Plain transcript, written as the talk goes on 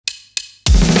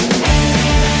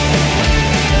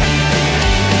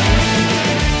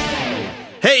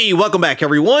Hey, welcome back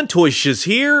everyone, Toys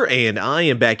here, and I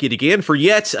am back yet again for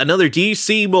yet another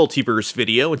DC Multiverse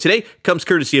video, and today comes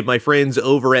courtesy of my friends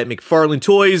over at McFarlane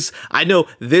Toys. I know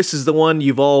this is the one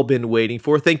you've all been waiting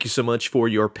for. Thank you so much for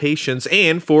your patience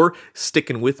and for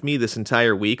sticking with me this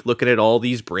entire week, looking at all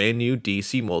these brand new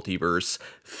DC Multiverse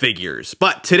figures.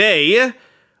 But today,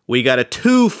 we got a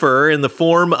twofer in the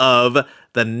form of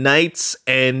the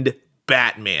KNIGHTSEND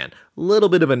Batman. A little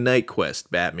bit of a KnightQuest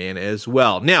Batman as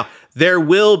well. Now, there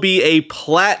will be a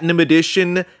Platinum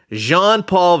Edition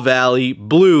Jean-Paul Valley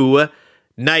Blue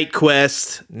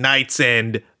KNIGHTQuest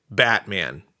KNIGHTSEND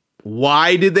Batman.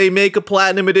 Why did they make a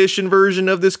Platinum Edition version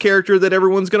of this character that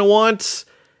everyone's going to want?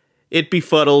 It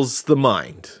befuddles the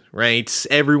mind, right?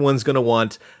 Everyone's going to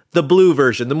want the blue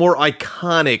version, the more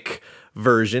iconic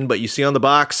version, but you see on the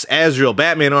box, Azrael,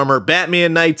 Batman armor,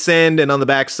 Batman KnightSend, and on the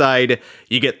back side,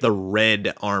 you get the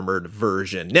red armored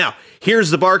version. Now, here's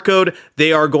the barcode.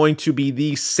 They are going to be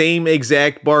the same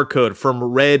exact barcode from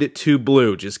red to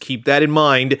blue. Just keep that in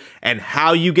mind. And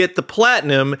how you get the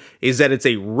platinum is that it's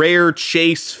a rare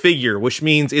chase figure, which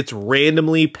means it's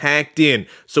randomly packed in.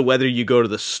 So whether you go to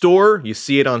the store, you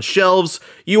see it on shelves,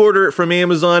 you order it from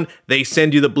Amazon, they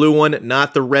send you the blue one,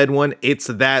 not the red one. It's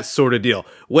that sort of deal.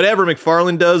 Whatever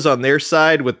McFarlane does on their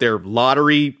side with their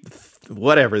lottery,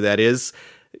 whatever that is,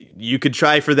 you could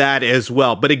try for that as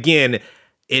well. But again,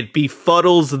 it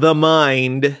befuddles the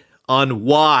mind on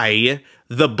why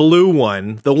the blue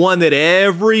one, the one that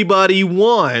everybody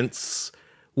wants,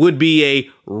 would be a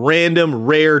random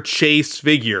rare chase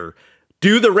figure.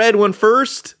 Do the red one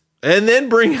first, and then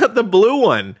bring out the blue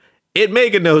one. It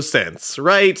makes no sense,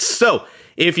 right? So,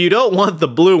 if you don't want the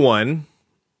blue one,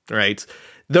 right,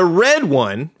 the red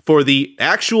one for the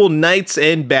actual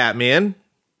KNIGHTSEND Batman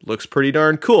looks pretty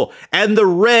darn cool. And the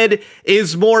red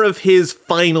is more of his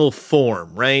final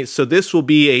form, right? So this will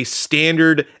be a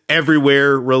standard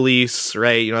everywhere release,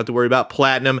 right? You don't have to worry about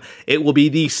platinum. It will be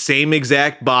the same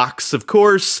exact box, of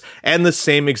course, and the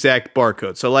same exact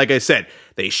barcode. So like I said,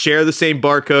 they share the same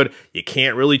barcode. You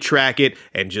can't really track it.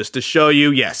 And just to show you,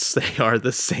 yes, they are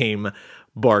the same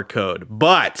barcode.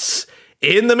 But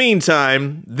in the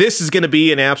meantime, this is going to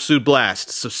be an absolute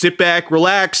blast. So sit back,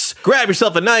 relax, grab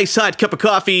yourself a nice hot cup of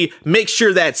coffee, make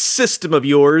sure that system of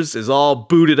yours is all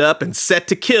booted up and set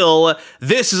to kill.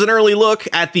 This is an early look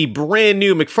at the brand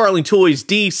new McFarlane Toys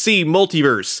DC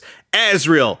Multiverse.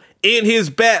 Azrael in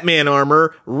his Batman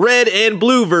armor, red and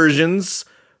blue versions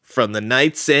from the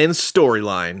KnightSend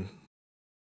storyline.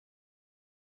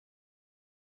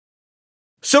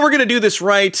 So we're going to do this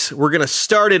right. We're going to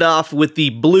start it off with the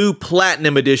blue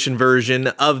Platinum Edition version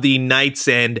of the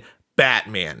KnightSend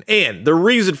Batman. And the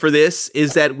reason for this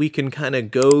is that we can kind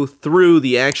of go through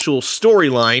the actual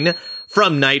storyline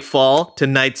from Knightfall to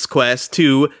KNIGHTQUEST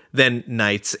to then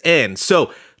KnightSend.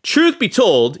 So, truth be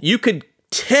told, you could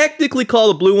technically call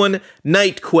the blue one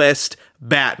KNIGHTQUEST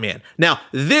Batman. Now,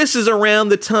 this is around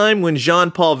the time when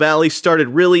Jean-Paul Valley started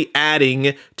really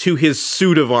adding to his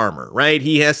suit of armor, right?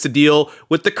 He has to deal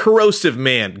with the Corrosive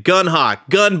Man, Gunhawk,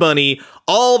 Gun Bunny,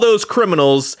 all those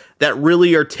criminals that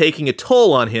really are taking a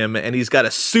toll on him, and he's got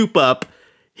to soup up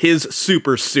his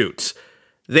super suit.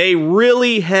 They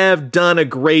really have done a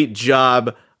great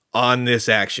job on this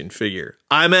action figure.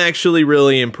 I'm actually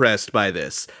really impressed by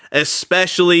this,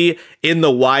 especially in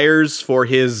the wires for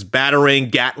his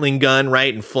Batarang Gatling gun,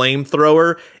 right, and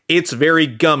flamethrower. It's very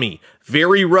gummy,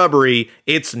 very rubbery.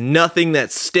 It's nothing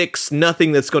that sticks,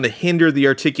 nothing that's going to hinder the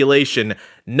articulation,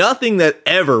 nothing that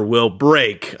ever will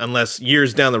break unless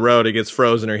years down the road it gets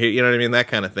frozen or hit, you know what I mean, that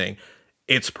kind of thing.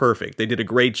 It's perfect. They did a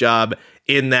great job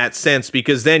in that sense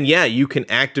because then, yeah, you can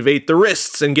activate the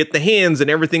wrists and get the hands and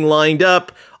everything lined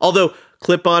up. Although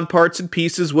clip-on parts and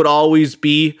pieces would always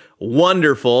be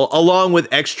wonderful, along with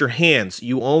extra hands.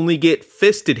 You only get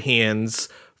fisted hands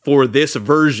for this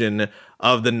version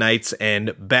of the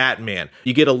KnightSend Batman.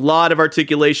 You get a lot of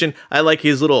articulation. I like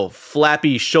his little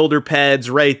flappy shoulder pads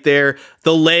right there.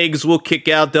 The legs will kick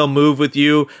out, they'll move with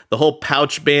you. The whole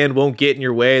pouch band won't get in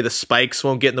your way. The spikes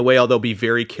won't get in the way, although be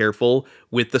very careful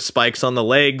with the spikes on the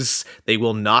legs. They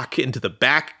will knock into the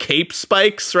back cape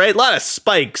spikes, right? A lot of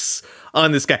spikes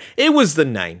on this guy. It was the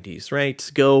 90s, right?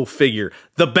 Go figure.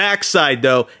 The backside,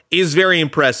 though, is very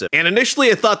impressive. And initially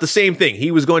I thought the same thing.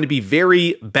 He was going to be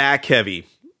very back heavy.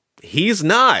 He's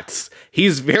not.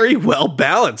 He's very well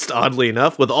balanced, oddly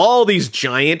enough, with all these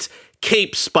giant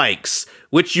cape spikes,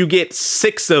 which you get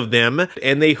 6 of them,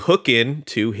 and they hook in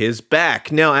to his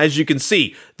back. Now, as you can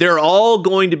see, they're all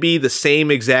going to be the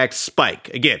same exact spike.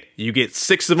 Again, you get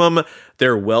 6 of them.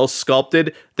 They're well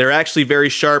sculpted. They're actually very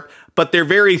sharp, but they're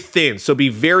very thin, so be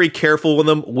very careful with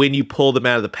them when you pull them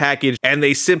out of the package, and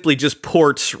they simply just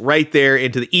port right there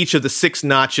into each of the 6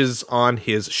 notches on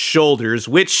his shoulders,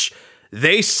 which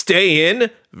they stay in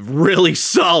really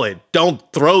solid. Don't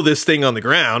throw this thing on the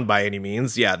ground by any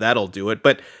means. Yeah, that'll do it,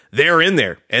 but they're in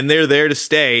there, and they're there to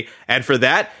stay, and for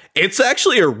that, it's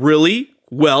actually a really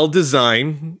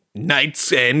well-designed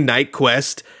KnightsEnd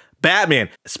KnightQuest Batman,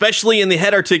 especially in the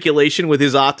head articulation with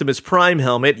his Optimus Prime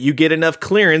helmet. You get enough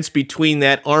clearance between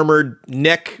that armored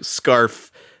neck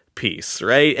scarf piece,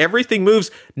 right? Everything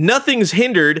moves, nothing's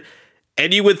hindered,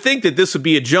 and you would think that this would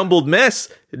be a jumbled mess.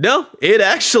 No, it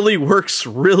actually works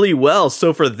really well.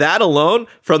 So for that alone,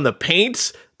 from the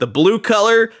paint, the blue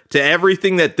color, to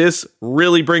everything that this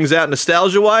really brings out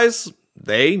nostalgia-wise,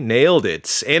 they nailed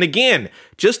it. And again,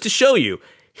 just to show you,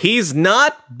 he's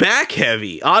not back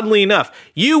heavy, oddly enough.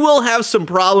 You will have some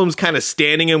problems kind of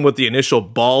standing him with the initial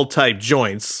ball type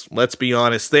joints, let's be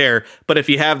honest there. But if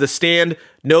you have the stand,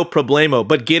 no problemo.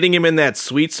 But getting him in that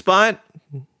sweet spot,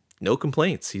 no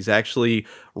complaints. He's actually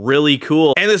really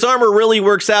cool. And this armor really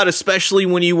works out, especially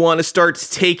when you want to start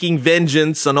taking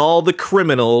vengeance on all the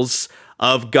criminals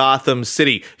of Gotham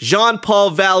City.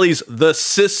 Jean-Paul Valley's The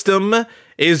System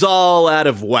is all out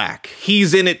of whack.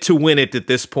 He's in it to win it at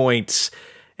this point,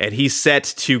 and he's set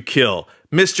to kill.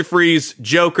 Mr. Freeze,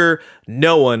 Joker,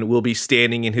 no one will be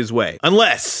standing in his way.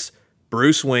 Unless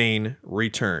Bruce Wayne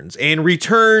returns. And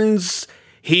returns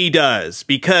he does,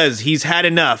 because he's had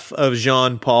enough of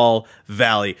Jean-Paul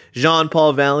Valley.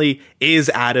 Jean-Paul Valley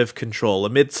is out of control.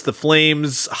 Amidst the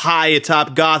flames high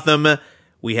atop Gotham,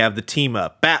 we have the team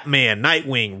up. Batman,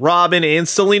 Nightwing, Robin, and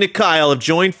Selina Kyle have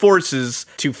joined forces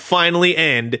to finally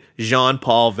end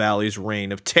Jean-Paul Valley's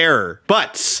reign of terror.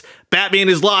 But Batman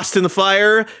is lost in the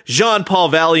fire. Jean-Paul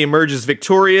Valley emerges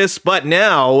victorious, but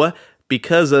now,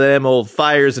 because of them old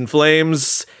fires and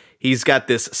flames, he's got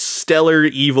this stellar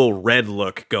evil red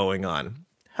look going on.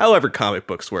 However comic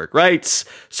books work, right?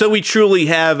 So we truly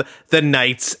have the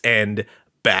KnightsEnd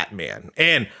Batman.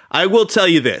 And I will tell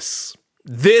you this.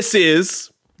 This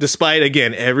is, despite,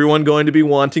 again, everyone going to be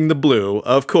wanting the blue,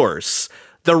 of course,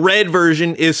 the red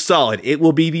version is solid. It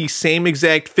will be the same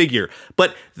exact figure.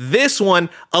 But this one,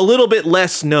 a little bit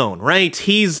less known, right?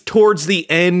 He's towards the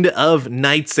end of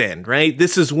KnightsEnd, right?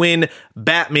 This is when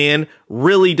Batman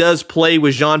really does play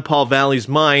with Jean-Paul Valley's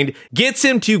mind, gets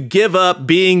him to give up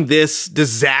being this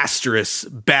disastrous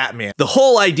Batman. The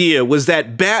whole idea was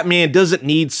that Batman doesn't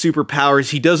need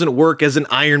superpowers. He doesn't work as an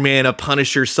Iron Man, a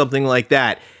Punisher, something like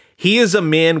that. He is a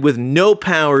man with no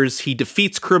powers. He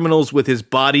defeats criminals with his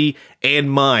body and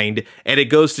mind, and it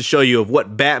goes to show you of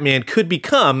what Batman could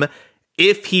become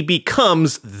if he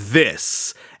becomes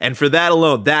this. And for that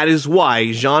alone, that is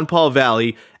why Jean-Paul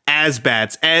Valley as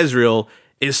Bats Azrael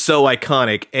is so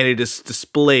iconic, and it is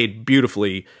displayed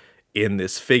beautifully in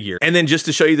this figure. And then just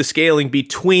to show you the scaling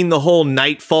between the whole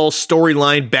Knightfall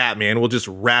storyline Batman, we'll just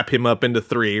wrap him up into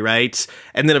 3, right?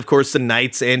 And then of course the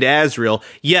KnightsEnd Azrael.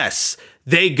 Yes,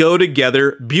 they go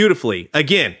together beautifully.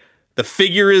 Again, the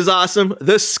figure is awesome.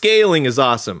 The scaling is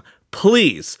awesome.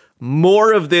 Please,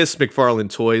 more of this, McFarlane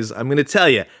Toys. I'm going to tell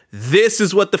you, this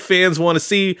is what the fans want to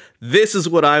see. This is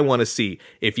what I want to see.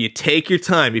 If you take your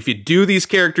time, if you do these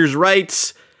characters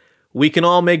right, we can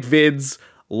all make vids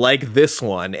like this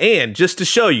one. And just to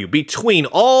show you, between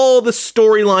all the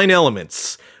storyline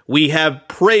elements, we have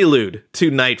Prelude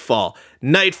to Knightfall.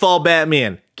 Knightfall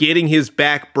Batman getting his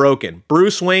back broken.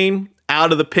 Bruce Wayne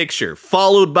out of the picture,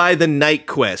 followed by the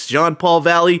KNIGHTQUEST. Jean-Paul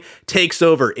Valley takes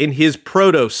over in his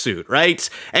proto suit, right?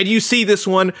 And you see this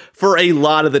one for a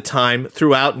lot of the time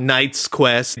throughout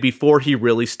KNIGHTQUEST before he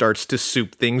really starts to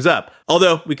soup things up.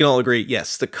 Although, we can all agree,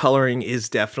 yes, the coloring is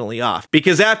definitely off.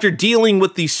 Because after dealing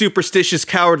with the superstitious,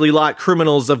 cowardly lot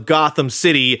criminals of Gotham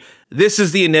City, this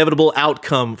is the inevitable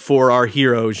outcome for our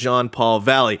hero, Jean-Paul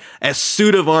Valley. A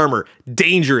suit of armor,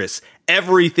 dangerous.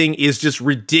 Everything is just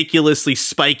ridiculously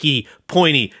spiky,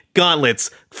 pointy, gauntlets,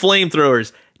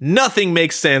 flamethrowers. Nothing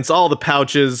makes sense, all the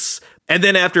pouches. And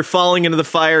then after falling into the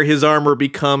fire, his armor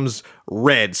becomes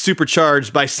red,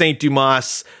 supercharged by Saint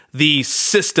Dumas. The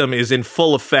system is in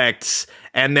full effect,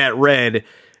 and that red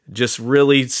just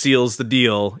really seals the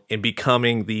deal in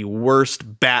becoming the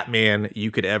worst Batman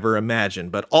you could ever imagine.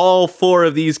 But all 4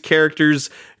 of these characters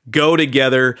go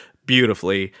together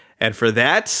beautifully, and for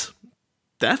that,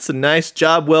 that's a nice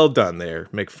job well done there,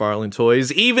 McFarlane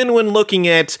Toys, even when looking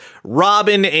at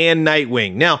Robin and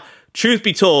Nightwing. Now, truth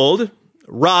be told,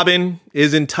 Robin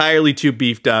is entirely too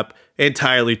beefed up,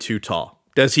 entirely too tall.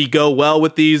 Does he go well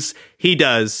with these? He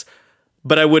does,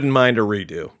 but I wouldn't mind a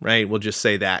redo, right? We'll just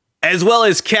say that. as well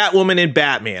as Catwoman and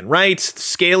Batman, right?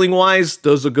 Scaling-wise,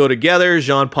 those will go together.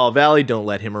 Jean-Paul Valley, don't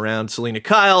let him around. Selena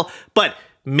Kyle, but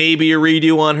maybe a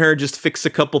redo on her, just fix a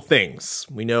couple things.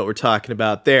 We know what we're talking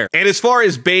about there. And as far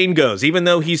as Bane goes, even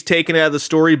though he's taken out of the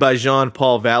story by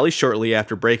Jean-Paul Valley shortly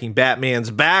after breaking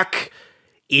Batman's back,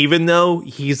 even though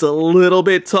he's a little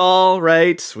bit tall,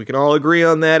 right? We can all agree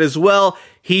on that as well.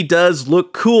 He does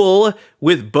look cool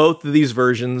with both of these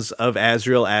versions of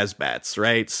Azrael Azbats,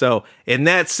 right? So in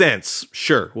that sense,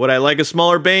 sure, would I like a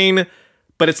smaller Bane?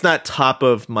 But it's not top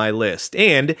of my list.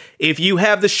 And if you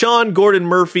have the Sean Gordon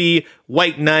Murphy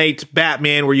White Knight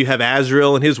Batman where you have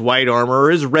Azrael in his white armor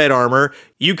or his red armor,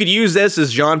 you could use this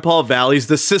as Jean-Paul Valley's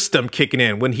The System kicking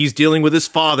in when he's dealing with his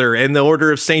father and the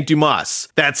Order of St. Dumas.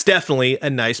 That's definitely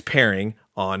a nice pairing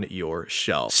on your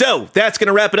shelf. So that's going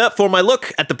to wrap it up for my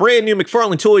look at the brand new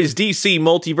McFarlane Toys DC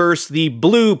Multiverse, the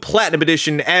blue Platinum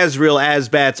Edition Azrael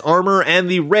Azbats armor, and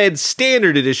the red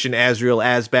Standard Edition Azrael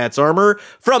Azbats armor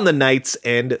from the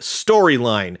KnightsEnd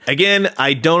storyline. Again,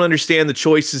 I don't understand the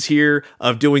choices here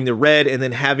of doing the red and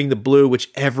then having the blue, which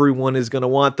everyone is going to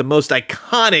want. The most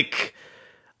iconic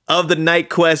of the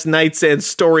KnightQuest KnightsEnd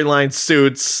storyline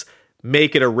suits,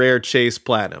 make it a rare chase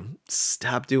platinum.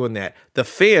 Stop doing that. The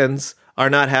fans are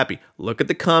not happy. Look at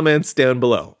the comments down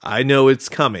below. I know it's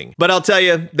coming. But I'll tell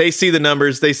you, they see the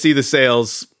numbers, they see the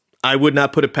sales. I would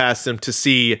not put it past them to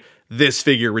see this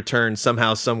figure return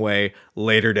somehow, some way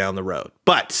later down the road.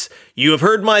 But you have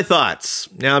heard my thoughts.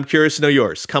 Now I'm curious to know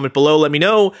yours. Comment below, let me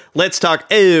know. Let's talk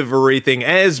everything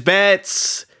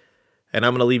Azbats. And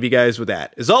I'm going to leave you guys with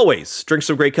that. As always, drink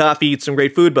some great coffee, eat some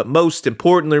great food, but most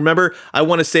importantly, remember, I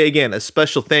want to say again, a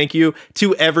special thank you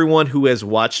to everyone who has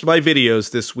watched my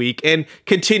videos this week and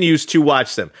continues to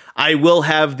watch them. I will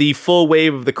have the full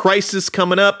wave of the Crisis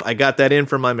coming up. I got that in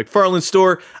from my McFarlane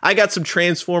store. I got some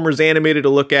Transformers animated to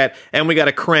look at, and we got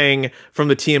a Krang from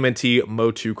the TMNT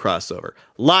Motu crossover.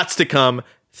 Lots to come.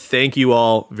 Thank you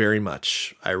all very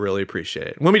much. I really appreciate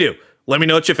it. When we do, let me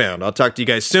know what you found. I'll talk to you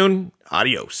guys soon.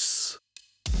 Adios.